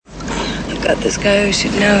got this guy who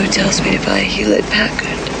should know who tells me to buy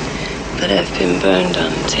Hewlett-Packard. But I've been burned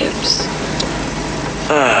on tips.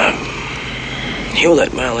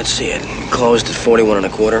 Hewlett, well, let's see it. Closed at 41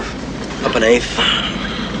 1/4. Up an eighth.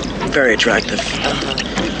 Very attractive.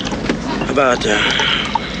 About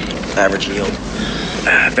average yield.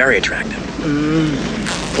 Very attractive.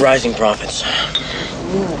 Rising profits.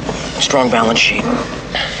 Strong balance sheet.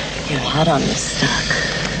 You're hot on this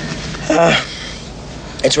stock.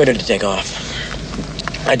 It's ready to take off.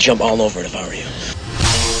 I'd jump all over it if I were you.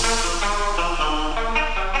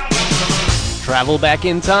 Travel back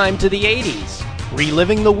in time to the 80s,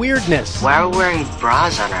 reliving the weirdness. Why are we wearing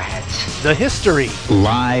bras on our heads? The history.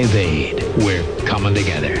 Live Aid. We're coming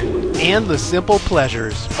together. And the simple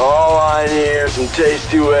pleasures. All I need are some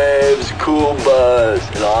tasty waves, cool buzz,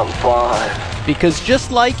 and I'm fine. Because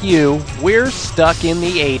just like you, we're stuck in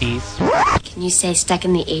the 80s. Can you say stuck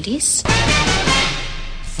in the 80s?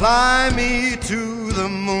 Fly me to the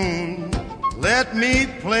moon. Let me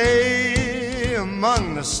play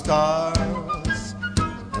among the stars.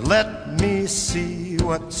 And let me see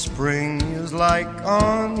what spring is like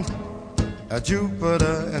on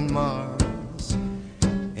Jupiter and Mars.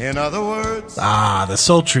 In other words... the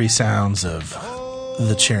sultry sounds of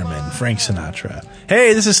the chairman, Frank Sinatra.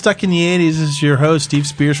 Hey, this is Stuck in the 80s. This is your host, Steve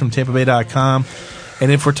Spears from TampaBay.com.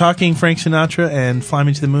 And if we're talking Frank Sinatra and Fly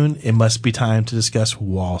Me to the Moon, it must be time to discuss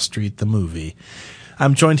Wall Street, the movie.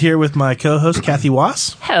 I'm joined here with my co-host, Kathy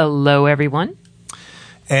Wass. Hello, everyone.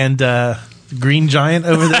 And Green Giant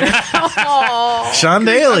over there. Sean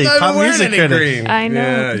Daly, pop music critic. I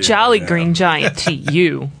know. Jolly Green Giant to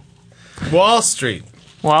you. Wall Street.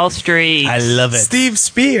 Wall Street. I love it. Steve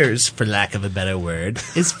Spears, for lack of a better word,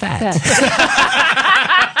 is fat.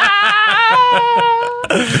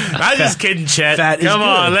 I'm just kidding, Chet. Come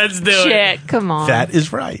on, let's do it. Chet, come on. Fat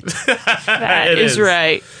is right. That is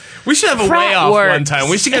right. We should have a weigh-off one time.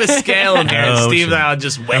 We should get a scale in here, and Steve and I will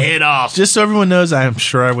just weigh it off. Just so everyone knows, I am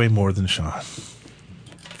sure I weigh more than Sean.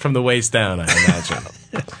 From the waist down, I imagine.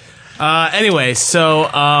 Anyway, so,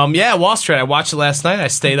 Wall Street. I watched it last night. I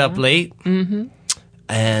stayed up late. Mm-hmm.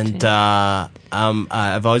 And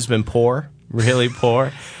I've always been poor, really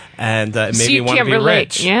poor. And it made me want to be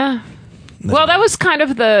rich. Yeah. Well, that was kind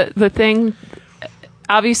of the thing.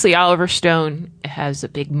 Obviously, Oliver Stone has a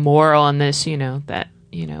big moral on this, that,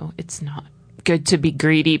 it's not good to be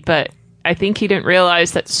greedy, but I think he didn't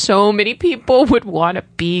realize that so many people would want to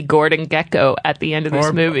be Gordon Gekko at the end of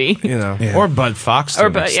this movie. Or Bud Fox to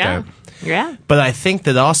an extent. Yeah. But I think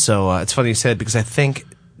that also, it's funny you said it, because I think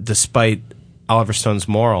despite Oliver Stone's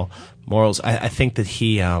morals, I think that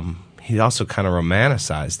he also kind of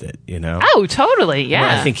romanticized it, Oh, totally, yeah.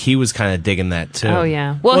 Well, I think he was kind of digging that too. Oh,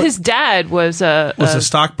 yeah. Well, his dad was a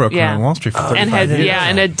stockbroker on Wall Street for 35 years.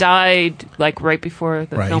 and had died right before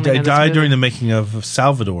the filming of this He died movie. during the making of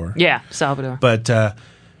Salvador. Yeah, Salvador. But the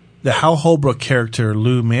Hal Holbrook character,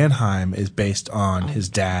 Lou Mannheim, is based on his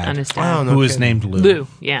dad. On his dad. Who is named Lou. Lou,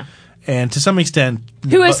 yeah. And to some extent...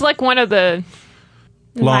 Who is like one of the...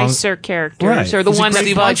 nicer characters, or the one that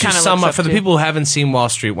Bud kind of looks up for the to. people who haven't seen Wall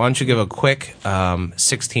Street, why don't you give a quick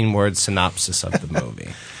 16-word synopsis of the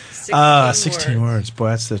movie? 16 words.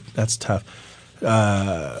 Boy, that's tough.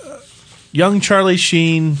 Young Charlie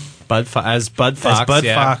Sheen, as Bud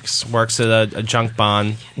Fox works at a junk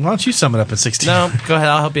bond. Why don't you sum it up in 16? No, go ahead.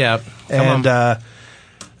 I'll help you out. Come on.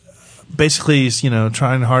 Basically, he's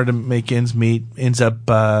trying hard to make ends meet. Ends up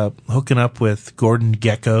hooking up with Gordon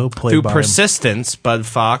Gekko, played through by persistence. Bud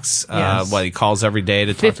Fox, he calls every day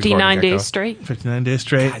to talk to Gordon 59 Gekko. days straight. 59 days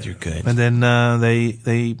straight. God, you're good. And then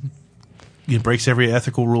he breaks every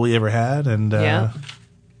ethical rule he ever had, and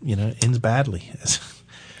ends badly. It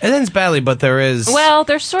ends badly, but there is... Well,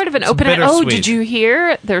 there's sort of an open... bittersweet. did you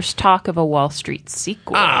hear? There's talk of a Wall Street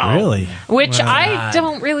sequel. Oh. Really? Which I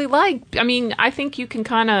don't really like. I mean, I think you can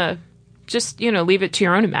kind of just, leave it to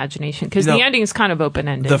your own imagination, because the ending's kind of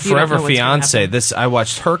open-ended. The Forever Fiancé, I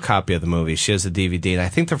watched her copy of the movie. She has a DVD, and I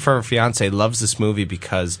think the Forever Fiancé loves this movie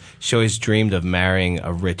because she always dreamed of marrying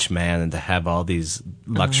a rich man and to have all these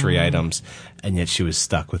luxury items, and yet she was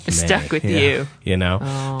stuck with me. Stuck with you.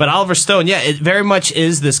 But Oliver Stone, it very much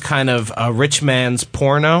is this kind of rich man's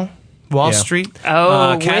porno, Wall Street.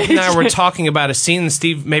 Oh, Kathy and I were talking about a scene, and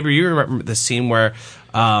Steve, maybe you remember the scene where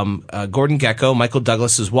Gordon Gekko, Michael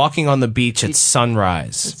Douglas, is walking on the beach at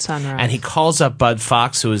sunrise. And he calls up Bud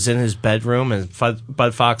Fox, who is in his bedroom, and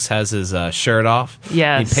Bud Fox has his shirt off.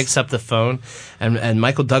 Yes. He picks up the phone, and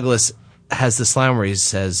Michael Douglas has this line where he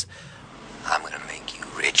says, I'm going to make you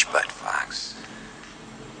rich, Bud Fox.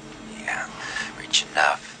 Yeah, rich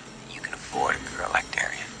enough you can afford a girl like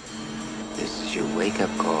Darian. This is your wake-up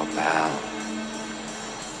call, pal.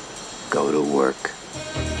 go to work.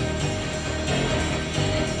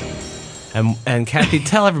 And Kathy,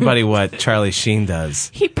 tell everybody what Charlie Sheen does.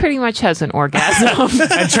 He pretty much has an orgasm.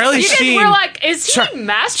 And Charlie Sheen, we're like, is he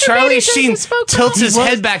masturbating? Charlie since Sheen he spoke tilts up? his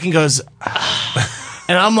head back and goes,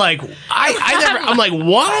 and I'm like, I'm like,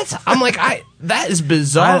 what? I'm like, that is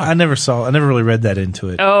bizarre. I never really read that into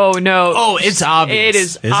it. Oh no! Oh, it's obvious. It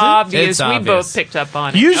is it? obvious. It's We obvious. both picked up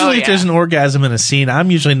on it. Usually, if there's an orgasm in a scene,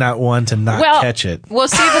 I'm usually not one to not catch it. Well,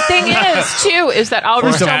 see, the thing is, too, is that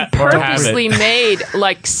Oliver Stone or have purposely it. made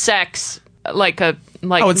like sex it's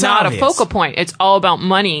not obvious. a focal point. It's all about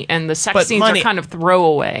money, and the sex But scenes money- are kind of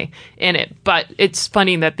throwaway in it. But it's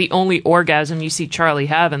funny that the only orgasm you see Charlie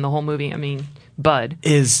have in the whole movie, I mean, Bud,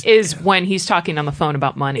 is when he's talking on the phone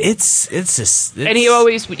about money. And he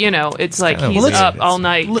always, it's like he's up all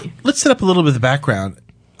night. Let's set up a little bit of the background.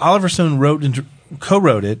 Oliver Stone wrote and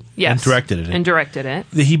co-wrote it and directed it.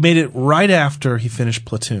 He made it right after he finished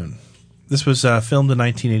Platoon. This was filmed in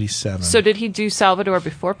 1987. So did he do Salvador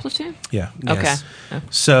before Platoon? Yeah. Okay. Yes.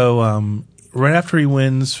 So right after he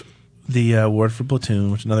wins the award for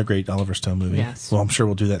Platoon, which is another great Oliver Stone movie. Yes. Well, I'm sure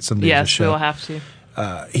we'll do that someday. as a Yes, show. we will have to.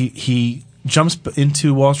 He jumps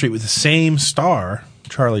into Wall Street with the same star,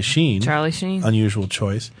 Charlie Sheen. Unusual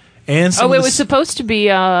choice. And it was supposed to be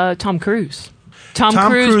Tom Cruise. Tom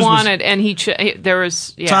Cruise wanted, and there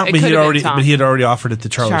was but he had already offered it to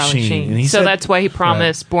Charlie Sheen. And he so said, that's why he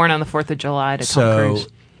promised Born on the 4th of July to Tom Cruise.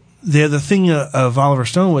 The thing of Oliver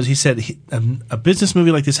Stone was he said a business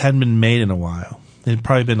movie like this hadn't been made in a while. It had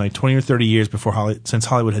probably been like 20 or 30 years since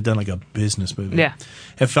Hollywood had done like a business movie. Yeah.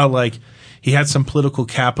 It felt like he had some political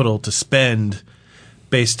capital to spend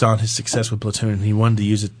based on his success with Platoon, and he wanted to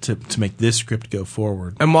use it to make this script go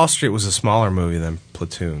forward. And Wall Street was a smaller movie than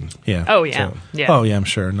Platoon. Yeah. Oh, yeah. Oh, yeah, I'm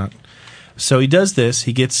sure. So he does this.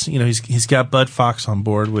 He gets, he's got Bud Fox on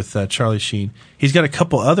board with Charlie Sheen. He's got a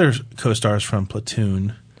couple other co-stars from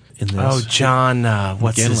Platoon in this. Oh, John,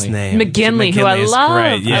 what's his name? McGinley, who I love.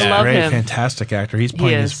 Great. Yeah. I love great, him. Fantastic actor. He's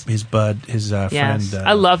playing his Bud, his friend.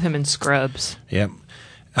 I love him in Scrubs. Yep.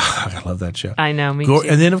 I love that show. I know, me too.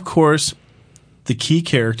 And then, of course, the key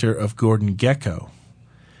character of Gordon Gekko,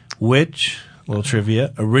 which, little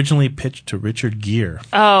trivia, originally pitched to Richard Gere.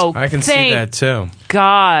 Oh, I can see that too.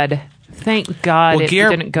 Thank God it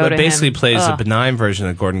didn't go to him. Basically plays a benign version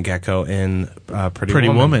of Gordon Gekko in Pretty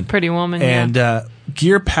Woman. Pretty Woman, And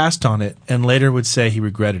Gere passed on it and later would say he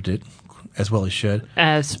regretted it, as well he should.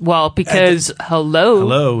 As well, because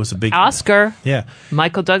Hello was a big Oscar. Yeah.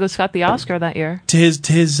 Michael Douglas got the Oscar that year. To his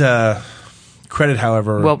credit,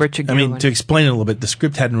 however, Richard Gere to explain it a little bit, the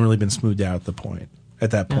script hadn't really been smoothed out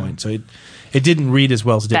at that point. So it didn't read as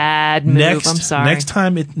well as it did. Bad move, I'm sorry.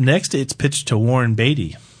 Next it's pitched to Warren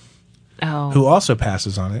Beatty, who also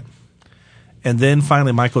passes on it. And then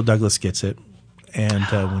finally Michael Douglas gets it and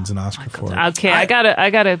wins an Oscar for it. Okay, I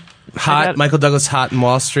gotta Michael Douglas hot in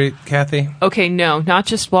Wall Street, Kathy? Okay, no, not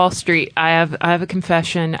just Wall Street. I have a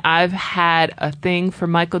confession. I've had a thing for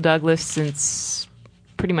Michael Douglas since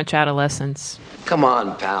pretty much adolescence. Come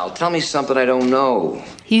on, pal. Tell me something I don't know.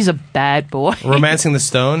 He's a bad boy. Romancing the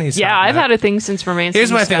Stone? I've had a thing since Romancing the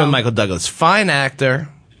Stone. Here's my thing with Michael Douglas. Fine actor,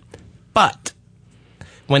 but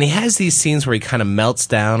when he has these scenes where he kind of melts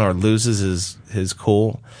down or loses his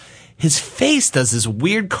cool, his face does this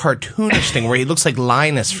weird cartoonish thing where he looks like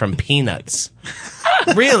Linus from Peanuts.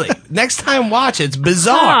 Really? Next time watch it. It's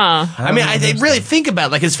bizarre. I mean, I really think about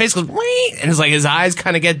it. Like his face goes, and his eyes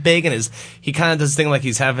kind of get big, and he kind of does this thing like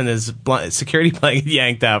he's having his security blanket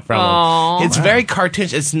yanked out from him. It's very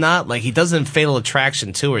cartoonish. It's not like he doesn't Fatal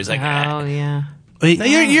Attraction too, where he's like, oh yeah. No,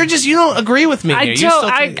 you don't agree with me. I here.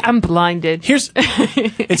 don't. I'm blinded.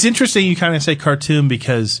 It's interesting you kind of say cartoon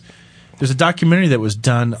because there's a documentary that was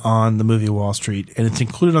done on the movie Wall Street, and it's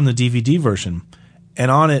included on the DVD version. And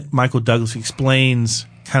on it, Michael Douglas explains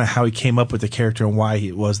kind of how he came up with the character and why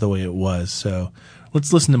it was the way it was. So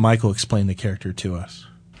let's listen to Michael explain the character to us.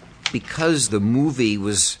 Because the movie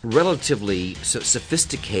was relatively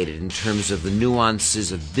sophisticated in terms of the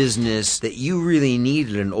nuances of business, that you really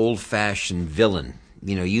needed an old-fashioned villain.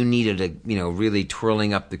 You needed really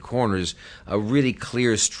twirling up the corners, a really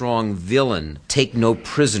clear, strong villain, take no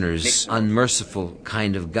prisoners, unmerciful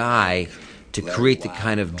kind of guy to create the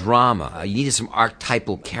kind of drama. You needed some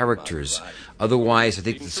archetypal characters. Otherwise, I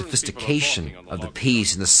think the sophistication of the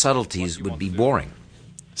piece and the subtleties would be boring.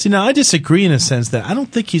 See, now I disagree in a sense that I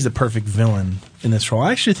don't think he's the perfect villain in this role.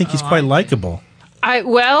 I actually think he's quite likable. I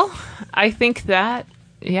think that,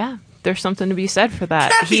 there's something to be said for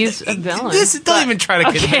that. He's a villain. Don't even try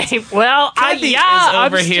to convince me. Well, Kathy is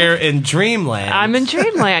over here in Dreamland. I'm in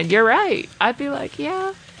Dreamland. You're right. I'd be like,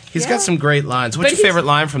 He's got some great lines. What's your favorite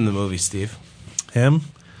line from the movie, Steve? Him?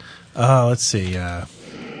 Oh, let's see.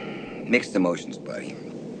 Mixed emotions, buddy.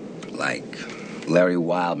 Like Larry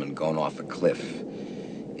Wildman going off a cliff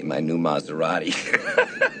in my new Maserati.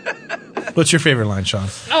 What's your favorite line, Sean?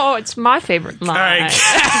 Oh, it's my favorite line. All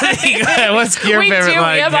right. What's your favorite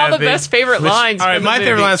line? We have all the best favorite lines. All right, my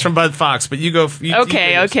favorite line is from Bud Fox, but you go.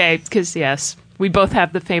 Okay. Because, yes, we both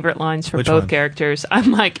have the favorite lines for both characters.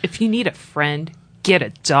 I'm like, if you need a friend, get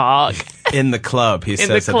a dog. In the club, he says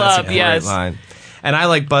that. That's a great line. And I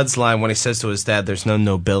like Bud's line when he says to his dad, "There's no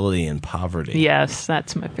nobility in poverty." Yes,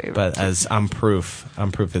 that's my favorite. But as I'm proof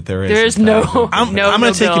that there is. There's no. I'm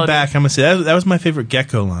going to take it back. I'm going to say that was my favorite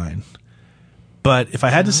Gecko line. But if I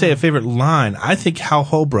had to say a favorite line, I think Hal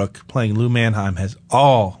Holbrook playing Lou Mannheim has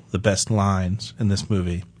all the best lines in this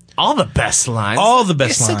movie. All the best lines. All the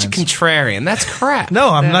best lines. You're such a contrarian. That's crap. No,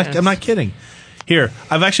 I'm not kidding. Here,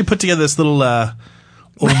 I've actually put together this little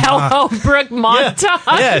Hal Holbrook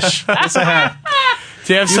montage. Yes, I have.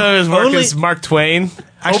 Do you have some of his work as Mark Twain?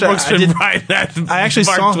 Actually, Holbrook's been riding that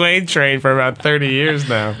Mark Twain train for about 30 years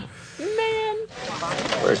now.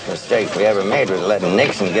 Worst mistake we ever made was letting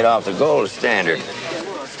Nixon get off the gold standard.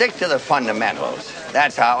 Stick to the fundamentals.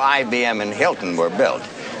 That's how IBM and Hilton were built.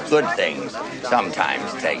 Good things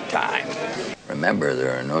sometimes take time. Remember,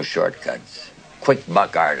 there are no shortcuts. Quick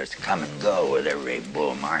buck artists come and go with every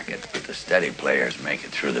bull market, but the steady players make it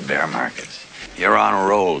through the bear markets. You're on a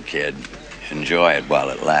roll, kid. Enjoy it while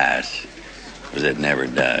it lasts, because it never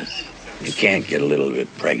does. You can't get a little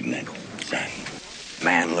bit pregnant, son.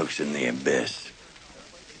 Man looks in the abyss.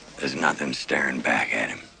 There's nothing staring back at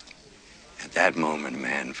him. At that moment,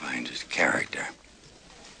 man finds his character.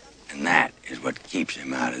 And that is what keeps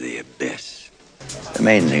him out of the abyss. The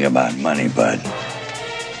main thing about money, Bud,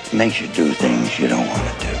 it makes you do things you don't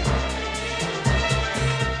want to do.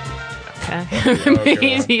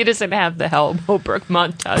 He doesn't have the Hal Holbrook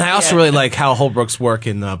montage. I also really like Hal Holbrook's work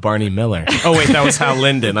in Barney Miller. Oh wait, that was Hal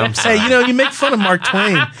Linden. I'm sorry. Hey, you make fun of Mark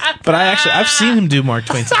Twain, but I've seen him do Mark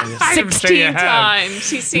Twain. 16 times.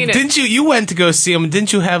 He's seen it. Didn't you? You went to go see him.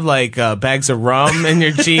 Didn't you have like bags of rum in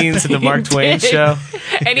your jeans at the Mark Twain show?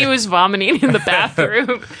 And he was vomiting in the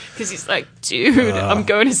bathroom because he's like, dude, I'm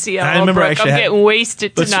going to see Hal Holbrook. I'm getting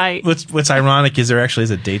wasted tonight. What's ironic is there actually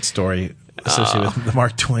is a date story associated with the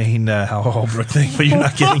Mark Twain Hal Holbrook thing, but you're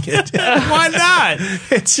not getting it. Why not?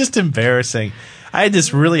 It's just embarrassing. I had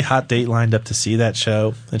this really hot date lined up to see that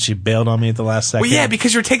show, and she bailed on me at the last second. Well, yeah,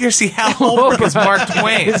 because you were taking her to see Hal Holbrook as Mark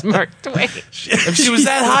Twain. As Mark Twain. If she was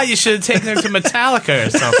that hot, you should have taken her to Metallica or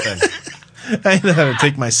something. I know how to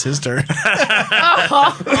take my sister.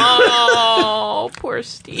 Oh, poor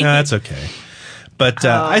Steve. No, that's okay. But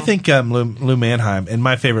I think Lou Mannheim, and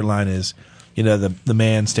my favorite line is, the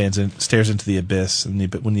man stares into the abyss,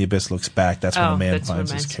 and when the abyss looks back, that's when the man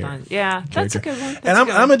finds his character. Yeah, that's a good one. And I'm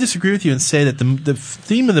going to disagree with you and say that the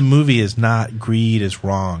theme of the movie is not greed is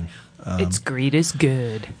wrong. It's greed is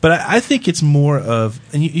good. But I think it's more of,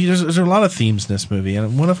 and there's a lot of themes in this movie,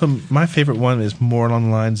 and one of them, my favorite one, is more along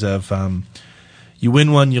the lines of you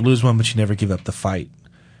win one, you lose one, but you never give up the fight.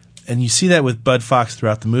 And you see that with Bud Fox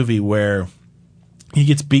throughout the movie, where he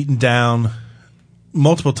gets beaten down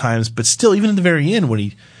multiple times, but still, even in the very end,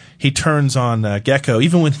 when he turns on Gecko,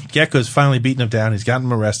 even when Gecko's finally beaten him down, he's gotten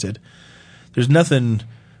him arrested, there's nothing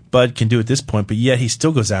Bud can do at this point, but yet he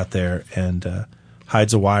still goes out there and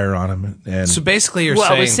hides a wire on him. And so basically you're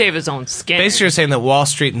saying... to save his own skin. Basically you're saying that Wall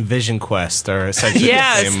Street and Vision Quest are essentially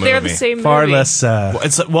the same movie. They're the same movie. Far less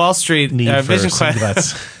it's Wall Street... Vision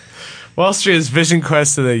Quest. Wall Street is Vision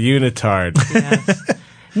Quest to the unitard. Yes.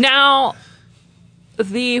 Now,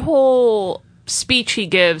 the whole speech he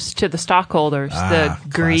gives to the stockholders, the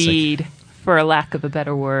greed, classic, for a lack of a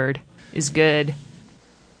better word, is good.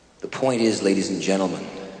 The point is, ladies and gentlemen,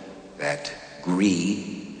 that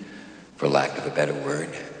greed, for lack of a better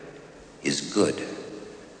word, is good.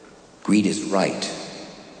 Greed is right.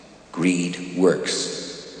 Greed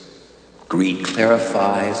works. Greed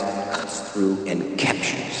clarifies, cuts through, and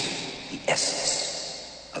captures the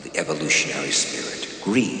essence of the evolutionary spirit.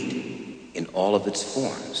 Greed in all of its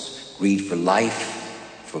forms. Greed for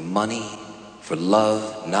life, for money, for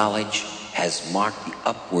love, knowledge, has marked the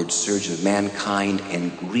upward surge of mankind,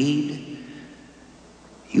 and greed,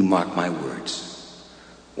 you mark my words,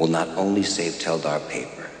 will not only save Teldar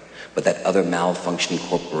Paper, but that other malfunctioning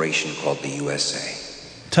corporation called the USA.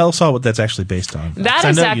 Tell us all what that's actually based on. That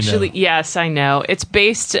is actually, yes, I know. It's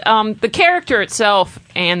based, the character itself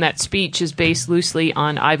and that speech is based loosely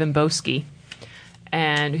on Ivan Boesky,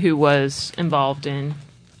 and who was involved in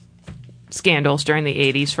scandals during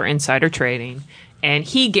the 80s for insider trading. And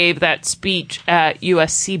he gave that speech at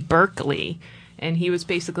USC Berkeley. and he was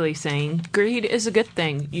basically saying greed is a good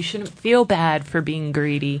thing. You shouldn't feel bad for being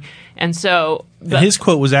greedy. And so and his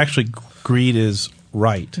quote was actually, greed is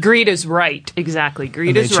right. Greed is right. Exactly.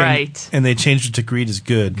 Greed is right. And they changed it to greed is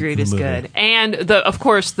good. Greed is good. And of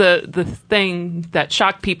course the thing that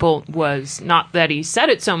shocked people was not that he said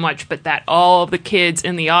it so much, but that all the kids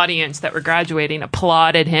in the audience that were graduating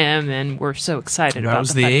applauded him and were so excited about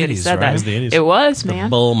the fact that he said that. It was the 80s. It was, man. The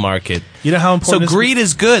bull market. You know how important So greed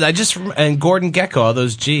is good. And Gordon Gekko, all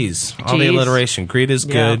those G's. All the alliteration. Greed is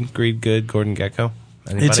good. Greed good. Gordon Gekko.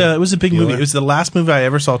 It was a big movie. It was the last movie I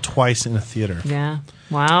ever saw twice in a theater. Yeah.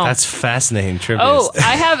 Wow. That's fascinating trivia. Oh,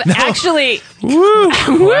 I have actually. Woo!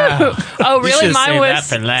 Wow. Oh, really? You Mine was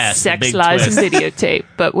that for last, Sex, Lies, and Videotape.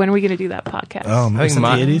 But when are we going to do that podcast? Oh, I think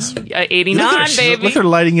the 80s? 89, baby. Look at her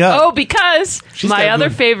lighting up. Oh, because my other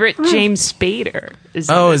favorite, James Spader, is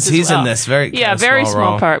in this he's as well. in this. Very very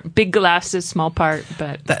small role. part. Big glasses, small part.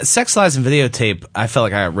 But That Sex, Lies, and Videotape, I felt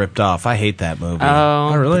like I got ripped off. I hate that movie.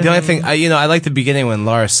 Oh, really? The only thing, I like the beginning when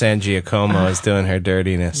Laura San Giacomo is doing her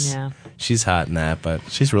dirtiness. Yeah. She's hot in that, but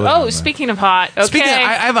she's really. Oh, speaking of hot, okay.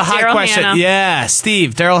 I have a hot Daryl question. Hannah. Yeah,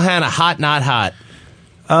 Steve, Daryl Hannah, hot, not hot?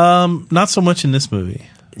 Not so much in this movie.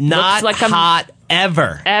 Not like hot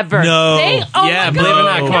ever. Ever. No. Yeah, believe it or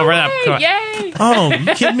not. Come on, right up. Come on. Yay. Oh,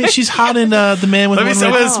 you kidding me? She's hot in The Man with One Red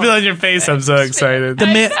Let me spill on your face. I'm so excited.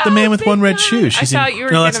 The man with one red shoe. She's thought you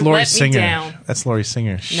were no, that's gonna Laurie let me Singer. down. That's Laurie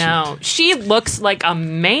Singer. No, she looks like a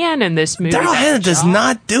man in this movie. Daryl Hannah does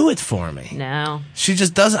not do it for me. No. She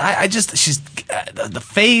just doesn't. She's the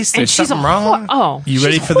face. And There's she's something wrong. You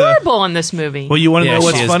ready she's for the? horrible in this movie. Well, you want to know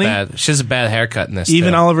what's she is funny? bad. She has a bad haircut in this.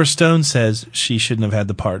 Even too. Oliver Stone says she shouldn't have had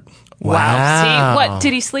the part. Wow. See, what,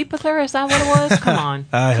 did he sleep with her? Is that what it was? Come on.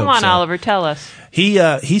 Come on, so. Oliver, tell us. He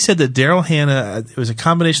said that Daryl Hannah, it was a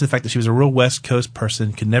combination of the fact that she was a real West Coast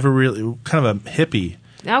person, could never really, kind of a hippie,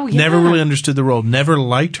 Oh, yeah. never really understood the role, never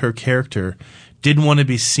liked her character, didn't want to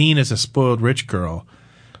be seen as a spoiled rich girl.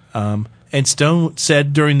 And Stone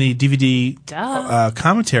said during the DVD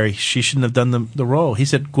commentary she shouldn't have done the role. He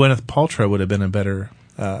said Gwyneth Paltrow would have been a better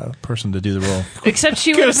person to do the role. Except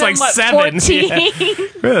she was like like 7. 14.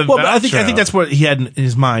 Well, but I think that's what he had in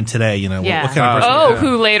his mind today. You know, Yeah. what kind of person?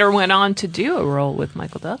 Who later went on to do a role with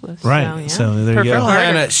Michael Douglas. Right. So, So there you go. Perfect Murder.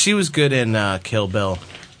 Hannah, she was good in Kill Bill.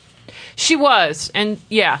 She was, and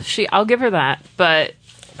I'll give her that. But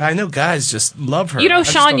I know guys just love her. you know, I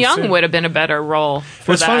just Sean don't see Young it. would have been a better role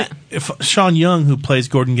for What's that. funny, if Sean Young, who plays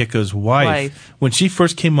Gordon Gekko's wife, when she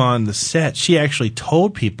first came on the set, she actually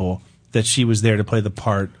told people that she was there to play the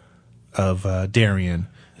part of Darian.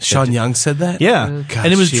 Sean Young said that? Yeah, Oh, God,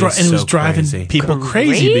 and it was she is so driving crazy. people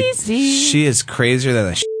crazy. She is crazier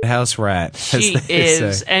than a shithouse rat. She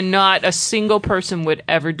is, and not a single person would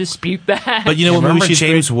ever dispute that. But you know what Remember movie she's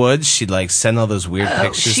James Woods? She'd like send all those weird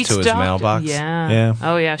pictures she to his stopped- mailbox. Yeah.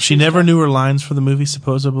 Oh yeah. She never knew her lines for the movie.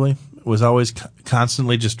 Supposedly, was always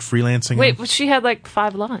constantly just freelancing. Wait, them. but she had like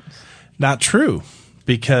 5 lines. Not true,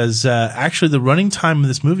 because actually the running time of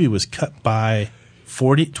this movie was cut by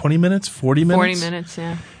 40 minutes. 40 minutes,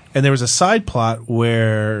 yeah. And there was a side plot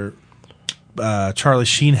where Charlie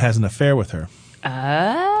Sheen has an affair with her.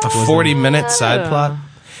 Oh. A 40-minute side plot.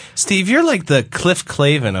 Steve, you're like the Cliff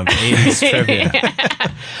Clavin of 80s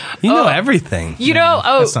trivia. You know everything. You know,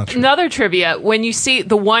 that's not true. another trivia. When you see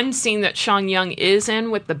the one scene that Sean Young is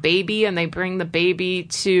in with the baby, and they bring the baby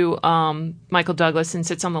to Michael Douglas and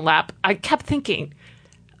sits on the lap, I kept thinking,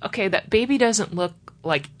 okay, that baby doesn't look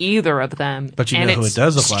like either of them. But you and know who it's it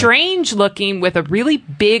does look like. strange looking with a really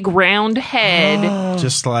big round head.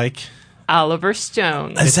 Just like Oliver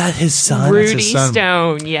Stone. Is that his son? Rudy That's his son.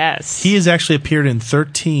 Stone, yes. He has actually appeared in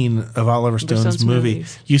 13 of Oliver Stone's Stone's movie.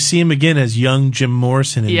 movies. You see him again as young Jim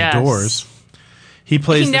Morrison in Yes. The Doors. He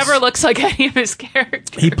plays. He never looks like any of his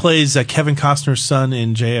characters. He plays Kevin Costner's son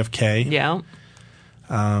in JFK. Yeah.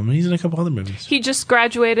 He's in a couple other movies. He just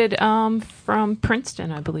graduated from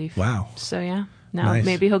Princeton, I believe. Wow. So, yeah. Now Nice.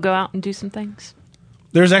 maybe he'll go out and do some things.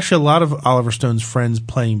 There's actually a lot of Oliver Stone's friends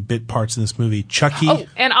playing bit parts in this movie. Chucky. Oh,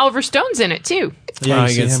 and Oliver Stone's in it, too. Yeah, Oh, you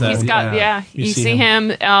he see gets him. that. He's got, you see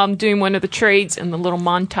him doing one of the trades in the little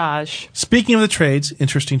montage. Speaking of the trades,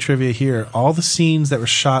 interesting trivia here. All the scenes that were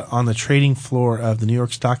shot on the trading floor of the New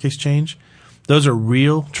York Stock Exchange, those are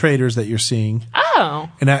real traders that you're seeing. Oh.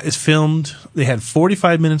 And that is filmed. They had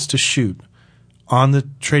 45 minutes to shoot on the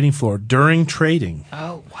trading floor during trading.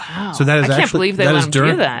 Oh, wow. So that is I can't actually- believe they that let is him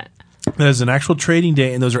during- do that. That is an actual trading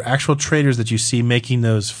day, and those are actual traders that you see making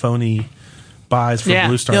those phony buys for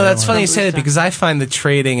Blue Star. You know, that's Airlines. funny you say that because I find the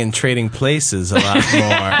trading and trading places a lot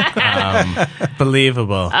more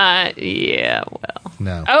believable. Yeah, well.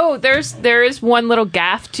 No. Oh, there is one little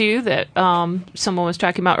gaffe, too, that someone was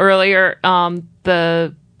talking about earlier.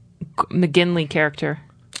 the McGinley character.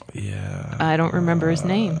 Yeah. I don't remember his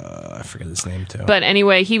name. I forget his name, too. But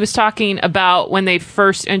anyway, he was talking about when they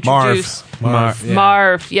first introduced...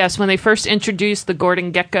 Marv. Yes, when they first introduced the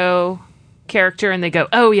Gordon Gekko character, and they go,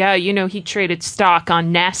 oh, yeah, he traded stock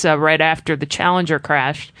on NASA right after the Challenger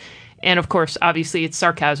crashed. And, of course, obviously it's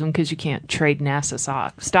sarcasm because you can't trade NASA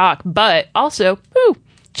stock. But also,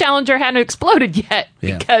 Challenger hadn't exploded yet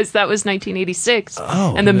because that was 1986.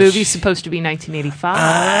 Oh, and the movie's supposed to be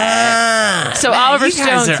 1985. So Oliver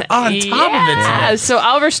Stone are on top of it. So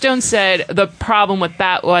Oliver Stone said the problem with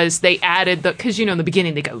that was they added because in the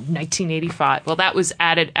beginning they go 1985. Well, that was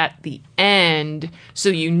added at the end, so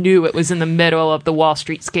you knew it was in the middle of the Wall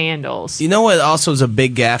Street scandals. You know what also is a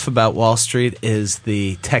big gaffe about Wall Street is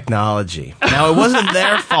the technology. Now, it wasn't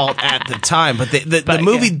their fault at the time, but the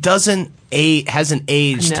movie hasn't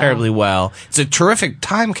aged terribly well. It's a terrific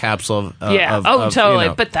time capsule of totally.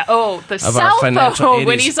 But the cell phone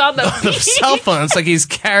when he's on the cell phone, it's like he's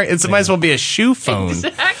carrying. It might as well be a shoe phone.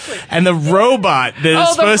 Exactly. And the robot that is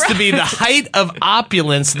supposed to be the height of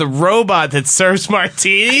opulence, the robot that serves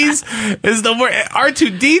martinis, is the worst.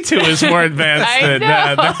 R2D2 is more advanced than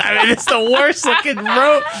that. I mean, it's the worst looking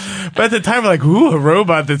robot. But at the time, we're like, ooh, a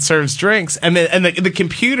robot that serves drinks. And the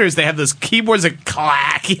computers, they have those keyboards that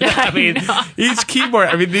clack. I mean, each keyboard.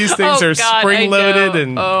 I mean, these things are spring-loaded,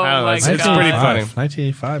 and I don't know, it's pretty funny.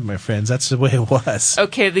 1985, my friends. That's the way it was.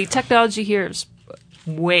 Okay, the technology here is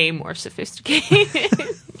way more sophisticated.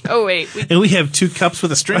 Oh wait, and we have 2 cups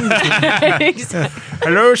with a string. Exactly.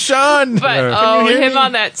 Hello, Sean. But him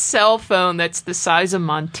on that cell phone that's the size of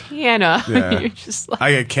Montana. Yeah. You're just like,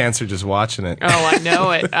 I get cancer just watching it. Oh, I know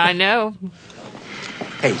it. I know.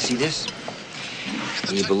 Hey, see this?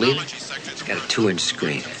 Can you believe it? It's got a 2-inch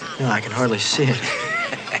screen. No, I can hardly see it.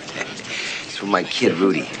 It's from my kid,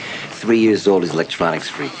 Rudy. 3 years old, he's electronics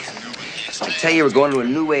freak. I tell you, we're going to a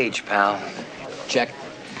new age, pal. Check.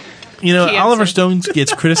 Oliver Stone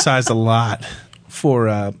gets criticized a lot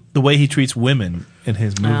for the way he treats women in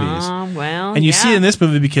his movies. And you see it in this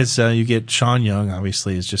movie because you get Sean Young,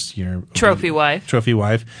 obviously, is just your trophy wife.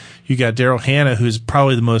 You got Daryl Hannah, who's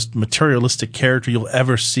probably the most materialistic character you'll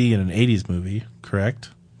ever see in an 80s movie, correct?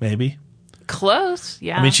 Maybe? Close,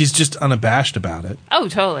 yeah. I mean, she's just unabashed about it. Oh,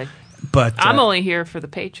 totally. But I'm only here for the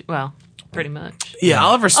page. Well, pretty much. Yeah,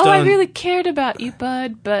 Oliver Stone. Oh, I really cared about you,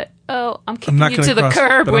 bud, but I'm kicking you to the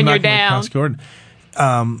curb when you're down.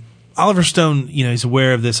 Oliver Stone, he's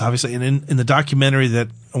aware of this, obviously, and in the documentary that,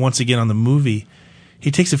 once again, on the movie,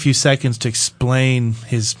 he takes a few seconds to explain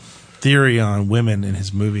his theory on women in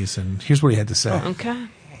his movies, and here's what he had to say. Okay.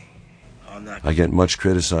 I get much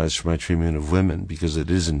criticized for my treatment of women because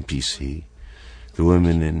it isn't PC. The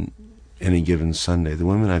women in Any Given Sunday, the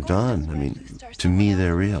women I've done, I mean, to me,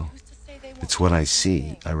 they're real. It's what I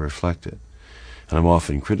see. I reflect it. And I'm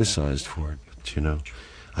often criticized for it. But,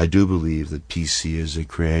 I do believe that PC is a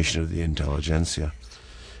creation of the intelligentsia.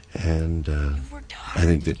 And I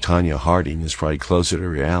think that Tanya Harding is probably closer to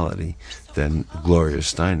reality than Gloria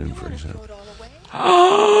Steinem, for example.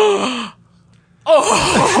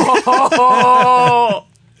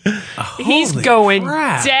 He's going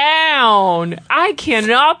down. I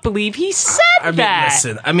cannot believe he said that.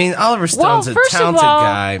 Listen, Oliver Stone's a talented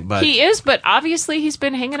guy, but he is. But obviously, he's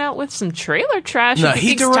been hanging out with some trailer trash. No,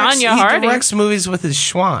 he directs movies with his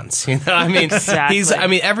schwanz.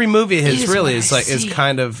 Exactly. Every movie of his really is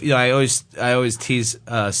kind of. I always tease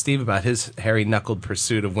Steve about his hairy knuckled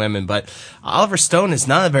pursuit of women, but Oliver Stone is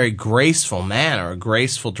not a very graceful man or a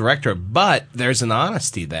graceful director, but there's an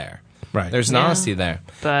honesty there. Right. There's an honesty there.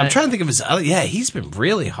 But I'm trying to think of his other. Yeah, he's been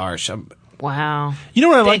really harsh. Wow. You know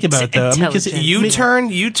what I like about it, though? Because U-turn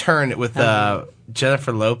with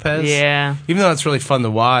Jennifer Lopez. Yeah. Even though it's really fun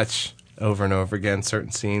to watch over and over again,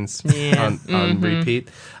 certain scenes on repeat.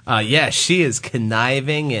 She is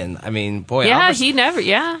conniving, and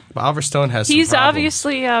Oliver Stone has. He's some problems.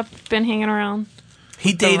 obviously been hanging around.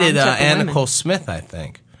 He dated Anna Nicole Smith, I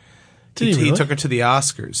think. He took her to the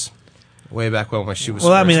Oscars. Way back when she was.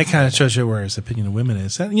 Well, that kind of shows you where his opinion of women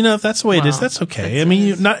is. If that's the way it is, that's okay.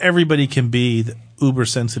 Not everybody can be the uber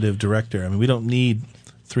sensitive director. We don't need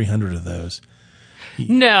 300 of those.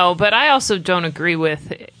 No, but I also don't agree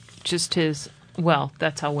with just his. Well,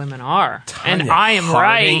 that's how women are, and I am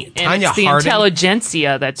right, and it's the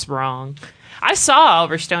intelligentsia that's wrong. I saw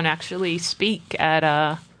Oliver Stone actually speak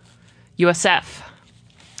at USF.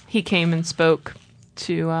 He came and spoke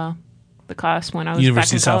to. The class when I was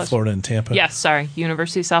University back in college. South Florida in Tampa. Yes, sorry,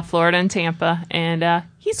 University of South Florida in Tampa, and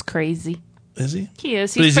he's crazy. Is he? He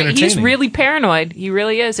is. He's really paranoid. He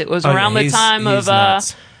really is. It was around the time of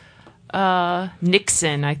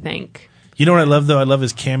Nixon, I think. You know what I love though? I love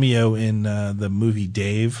his cameo in the movie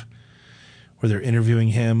Dave, where they're interviewing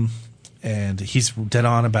him, and he's dead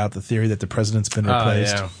on about the theory that the president's been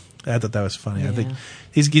replaced. Yeah. I thought that was funny. I think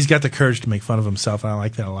he's got the courage to make fun of himself, and I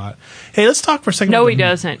like that a lot. Hey, let's talk for a second. No, he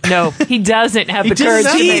doesn't. No, he doesn't have the courage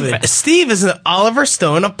to make Steve is an Oliver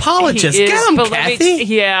Stone apologist. He is, Get him, but Kathy.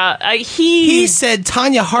 He said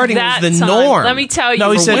Tanya Harding was the time, norm. Let me tell you,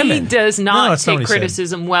 No, he said- he does not that's not what take he said.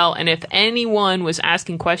 criticism well. And if anyone was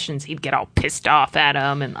asking questions, he'd get all pissed off at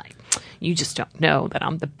him and like, you just don't know that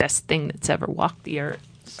I'm the best thing that's ever walked the earth.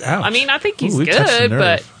 So, Ouch. I mean, I think he's Ooh, we touched the good, nerve.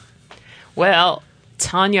 but well,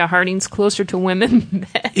 Tanya Harding's closer to women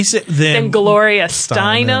than than Gloria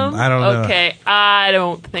Steinem. I don't know. Okay, I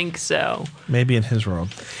don't think so. Maybe in his world.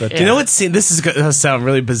 But You know what scene? This is going to sound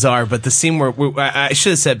really bizarre, but the scene where I should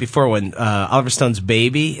have said before when Oliver Stone's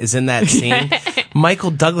baby is in that scene,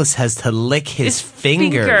 Michael Douglas has to lick his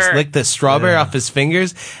fingers, lick the strawberry off his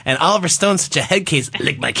fingers, and Oliver Stone's such a head case.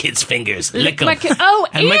 Lick my kid's fingers, lick them. My kid, oh,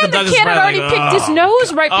 and Michael the Douglas kid had probably already like, picked his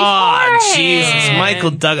nose right beforehand. Oh, Jesus,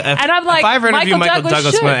 Michael Douglas. And I'm like, if I ever interview Michael Douglas,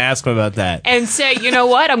 I'm should. going to ask him about that. And say, you know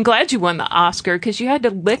what? I'm glad you won the Oscar because you had to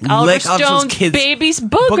lick Oliver Lick Oliver Stone's Stone's kid's baby's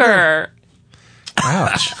booger.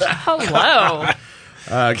 Ouch. Hello.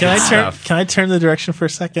 Can I turn the direction for a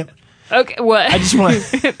second? Okay, what? I just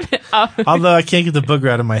want. Although I can't get the booger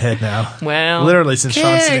out of my head now. Well, literally since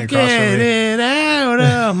Sean's sitting across from me. Get it out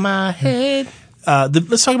of my head.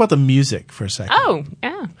 Let's talk about the music for a second. Oh,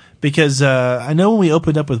 yeah. Because I know when we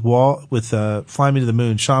opened up with Fly Me to the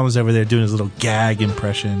Moon, Sean was over there doing his little gag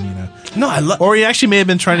impression, you know. No, I love. Or he actually may have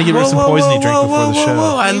been trying to give us some poison he drank before the show.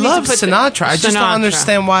 I You need love to put the- Sinatra. I just don't Sinatra.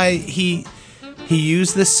 understand why he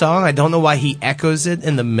used this song. I don't know why he echoes it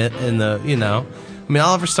in the you know. I mean,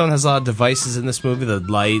 Oliver Stone has a lot of devices in this movie, the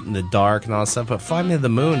light and the dark and all that stuff. But Fly Me to the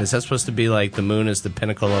Moon, is that supposed to be like the moon is the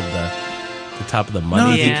pinnacle of the top of the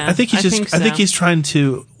money? No, I think he's trying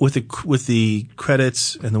to with the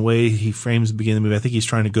credits and the way he frames the beginning of the movie. I think he's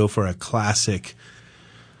trying to go for a classic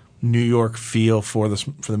New York feel for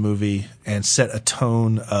the movie and set a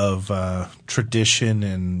tone of tradition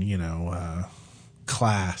and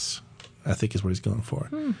class. I think is what he's going for.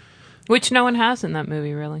 Which no one has in that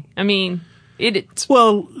movie, really. I mean, it's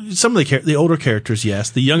well, some of the older characters,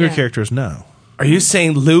 yes. The younger characters, no. Are you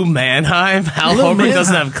saying Lou Mannheim? Hal Holbrook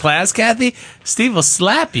doesn't have class, Kathy? Steve will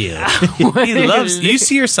slap you. He loves. You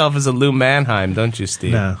see yourself as a Lou Mannheim, don't you,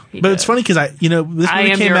 Steve? No, but it's funny because this movie I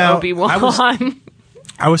am came your out. Obi-Wan.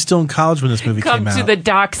 I was still in college when this movie Come came out. to the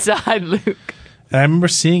dark side, Luke. And I remember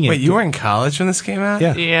seeing it. Wait, you were in college when this came out?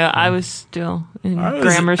 Yeah. Yeah, I was still in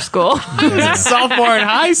grammar school. I was a sophomore in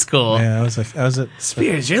high school. Yeah, I was at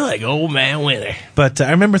Spears, you're like old man Winter. But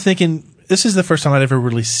I remember thinking, this is the first time I'd ever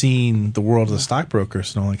really seen the world of the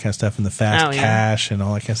stockbrokers and all that kind of stuff, and the fast cash and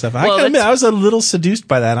all that kind of stuff. I gotta admit, I was a little seduced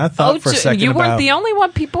by that. I thought for a second you weren't about, the only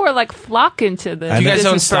one. People were like flocking to the. Do you guys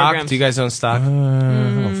own business stock? programs. Do you guys own stock? I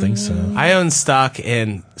don't think so. I own stock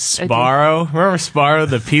in Sparrow. Remember Sparrow,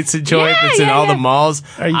 the pizza joint that's in all the malls?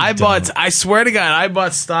 I swear to God, I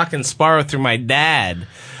bought stock in Sparrow through my dad.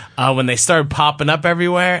 When they started popping up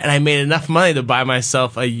everywhere, and I made enough money to buy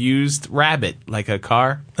myself a used Rabbit, like a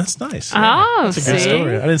car. That's nice. Oh, that's a good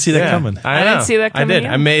story. I didn't see that coming. I didn't see that coming. I did.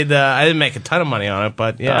 I made. I didn't make a ton of money on it,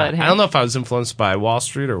 but yeah, I don't know if I was influenced by Wall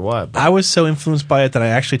Street or what. I was so influenced by it that I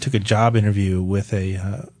actually took a job interview with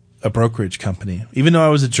a brokerage company, even though I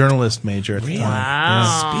was a journalist major at the time.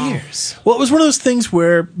 Wow. Spears. Well, it was one of those things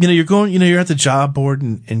where you're at the job board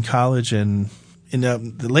in college and. In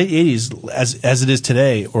the late 80s, as it is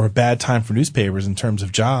today, or a bad time for newspapers in terms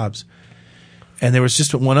of jobs. And there was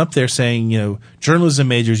just one up there saying, journalism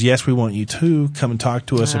majors, yes, we want you to come and talk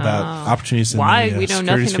to us about opportunities in the we know securities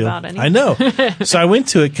nothing field. about anything. I know. So I went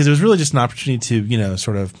to it because it was really just an opportunity to,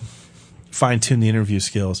 sort of fine-tune the interview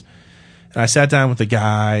skills. And I sat down with the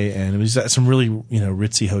guy, and it was at some really,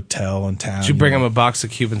 ritzy hotel in town. Did you bring him a box of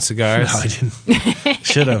Cuban cigars? No, I didn't.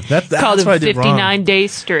 Should have. That's Called what him I did 59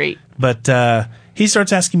 days straight. But he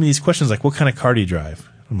starts asking me these questions like, what kind of car do you drive?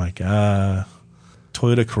 I'm like,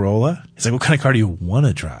 Toyota Corolla. He's like, what kind of car do you want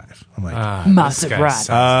to drive? I'm like, Maserati.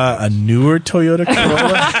 A newer Toyota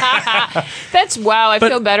Corolla. That's I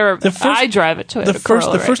feel better if I drive a Toyota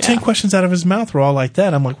Corolla. The first 10 questions out of his mouth were all like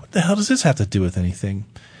that. I'm like, what the hell does this have to do with anything?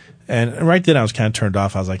 And right then I was kind of turned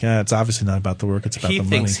off. I was like, it's obviously not about the work. It's about the money. He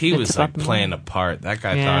thinks he was like playing a part. That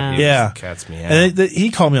guy thought he was cat's me out. And he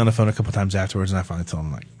called me on the phone a couple times afterwards, and I finally told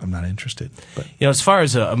him, like, I'm not interested. But as far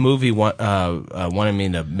as a movie wanting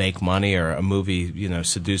me to make money, or a movie,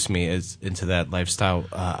 seduce me into that lifestyle,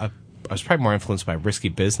 I was probably more influenced by Risky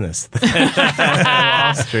Business than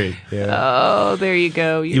Wall Street. Yeah. Oh, there you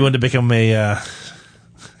go. You wanted to become a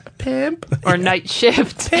Pimp. Or Night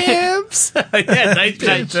Shift. Pimps. Yeah, Night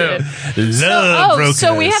Shift too.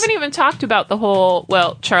 So we haven't even talked about the whole,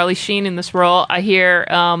 Charlie Sheen in this role. I hear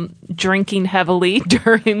drinking heavily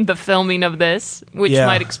during the filming of this, which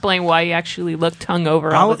might explain why he actually looked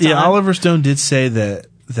hungover all the time. Yeah, Oliver Stone did say that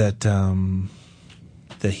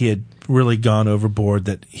he had really gone overboard,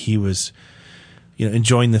 that he was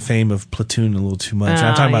enjoying the fame of Platoon a little too much.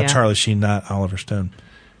 I'm talking about Charlie Sheen, not Oliver Stone.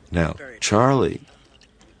 Now, Charlie,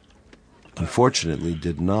 unfortunately,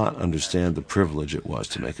 did not understand the privilege it was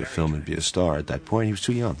to make a film and be a star. At that point, he was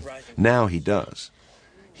too young. Now he does.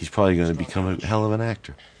 He's probably going to become a hell of an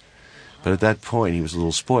actor. But at that point, he was a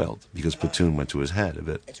little spoiled because Platoon went to his head a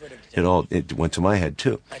bit. It went to my head,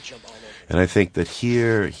 too. And I think that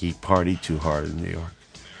here he partied too hard in New York.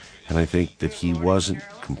 And I think that he wasn't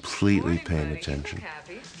completely paying attention.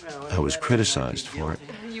 I was criticized for it.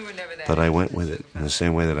 But I went with it in the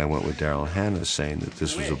same way that I went with Daryl Hannah, saying that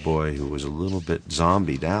this was a boy who was a little bit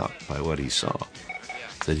zombied out by what he saw.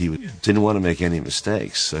 That he didn't want to make any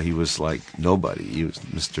mistakes, so he was like nobody. He was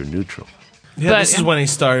Mr. Neutral. Yeah, this is when he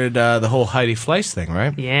started the whole Heidi Fleiss thing,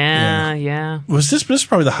 right? Yeah. This is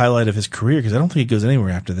probably the highlight of his career, because I don't think he goes anywhere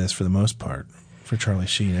after this for the most part for Charlie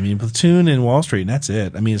Sheen. I mean, Platoon and Wall Street, and that's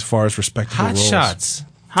it. I mean, as far as respectable roles. Shots.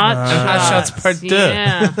 Hot Shots Part 2.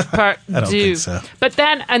 Yeah, Part 2. I don't think so. But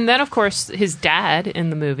then, of course, his dad in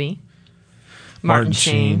the movie, Martin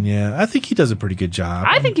Sheen. Yeah, I think he does a pretty good job.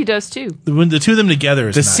 I think he does too. When the two of them together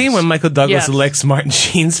is the nice. scene when Michael Douglas licks Martin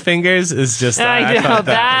Sheen's fingers is just. I know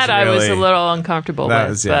that I was a little uncomfortable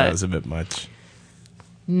with. That was a bit much.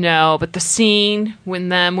 No, but the scene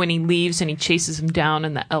when he leaves and he chases him down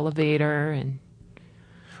in the elevator and.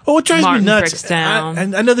 Oh, what drives Martin me nuts? breaks down.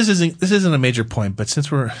 And I know this isn't a major point, but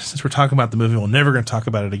since we're talking about the movie, we're never going to talk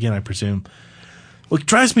about it again, I presume. What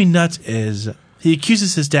drives me nuts is he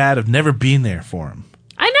accuses his dad of never being there for him.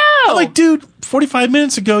 I know. I'm like, dude, 45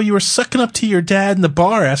 minutes ago you were sucking up to your dad in the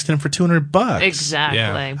bar asking him for $200. Exactly.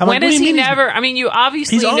 Yeah. When is he never? I mean, you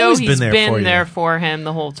obviously know he's been there for for him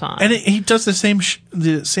the whole time. And he does the same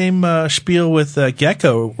spiel with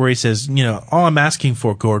Gecko, where he says, all I'm asking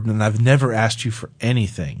for, Gordon, and I've never asked you for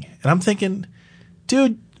anything. And I'm thinking,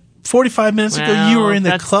 dude, 45 minutes ago you were in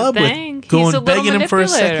the club with begging him for a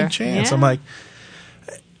second chance. Yeah. I'm like,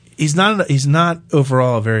 he's not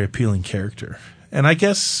overall a very appealing character. And I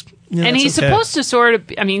guess, and he's supposed to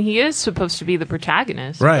he is supposed to be the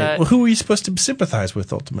protagonist. Right. Well, who are you supposed to sympathize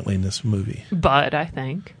with ultimately in this movie? Bud, I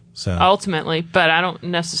think. So ultimately, but I don't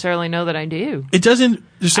necessarily know that I do. It doesn't.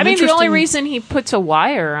 The only reason he puts a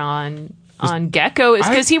wire on Gecko is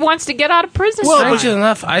because he wants to get out of prison. Well, strangely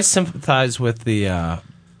enough, I sympathize with the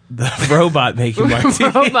robot making martinis.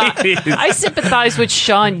 I sympathize with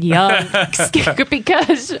Sean Young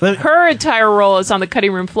because her entire role is on the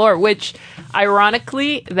cutting room floor, which,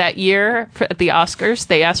 ironically, that year at the Oscars,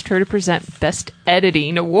 they asked her to present Best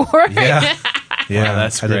Editing Award. Yeah. Yeah,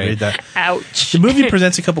 that's great. I did read that. Ouch. The movie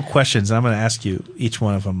presents a couple questions, and I'm going to ask you each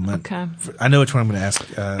one of them. Okay. I know which one I'm going to ask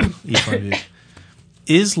each one of you.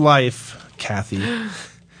 Is life, Kathy,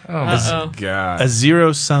 God, a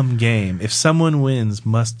zero-sum game? If someone wins,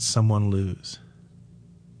 must someone lose?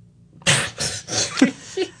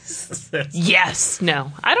 Yes.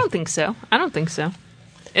 No. I don't think so.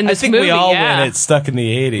 In I this think movie, we all win it Stuck in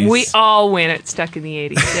the 80s. We all win it Stuck in the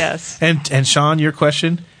 80s, yes. And Sean, your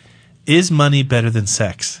question, is money better than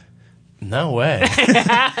sex? No way.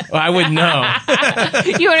 Well, I wouldn't know.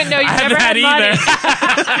 You wouldn't know. You've never had money.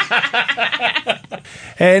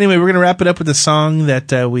 Hey, anyway, we're going to wrap it up with a song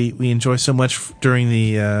that we enjoy so much during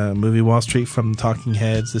the movie Wall Street from Talking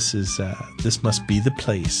Heads. This is This Must Be the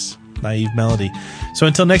Place, Naive Melody. So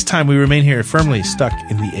until next time, we remain here firmly stuck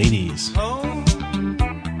in the 80s.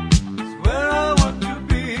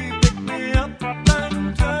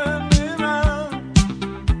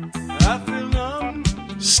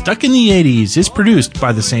 Stuck in the 80s is produced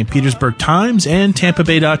by the St. Petersburg Times and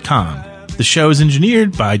TampaBay.com. The show is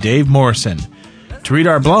engineered by Dave Morrison. To read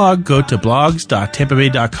our blog, go to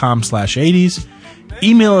blogs.tampabay.com/80s.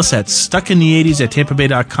 Email us at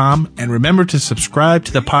stuckinthE80s@tampabay.com. And remember to subscribe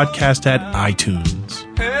to the podcast at iTunes.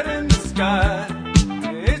 Head in the sky,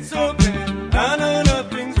 it's okay. I know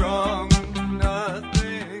nothing's wrong,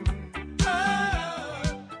 nothing.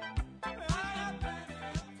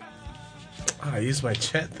 I used my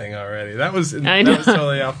Chet thing already. That was know.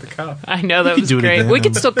 totally off the cuff. I know, that was great. We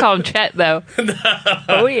can still call him Chet, though.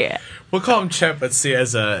 Oh, yeah. We'll call him Chet, but see,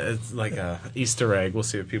 as like a Easter egg. We'll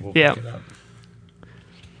see if people pick it up.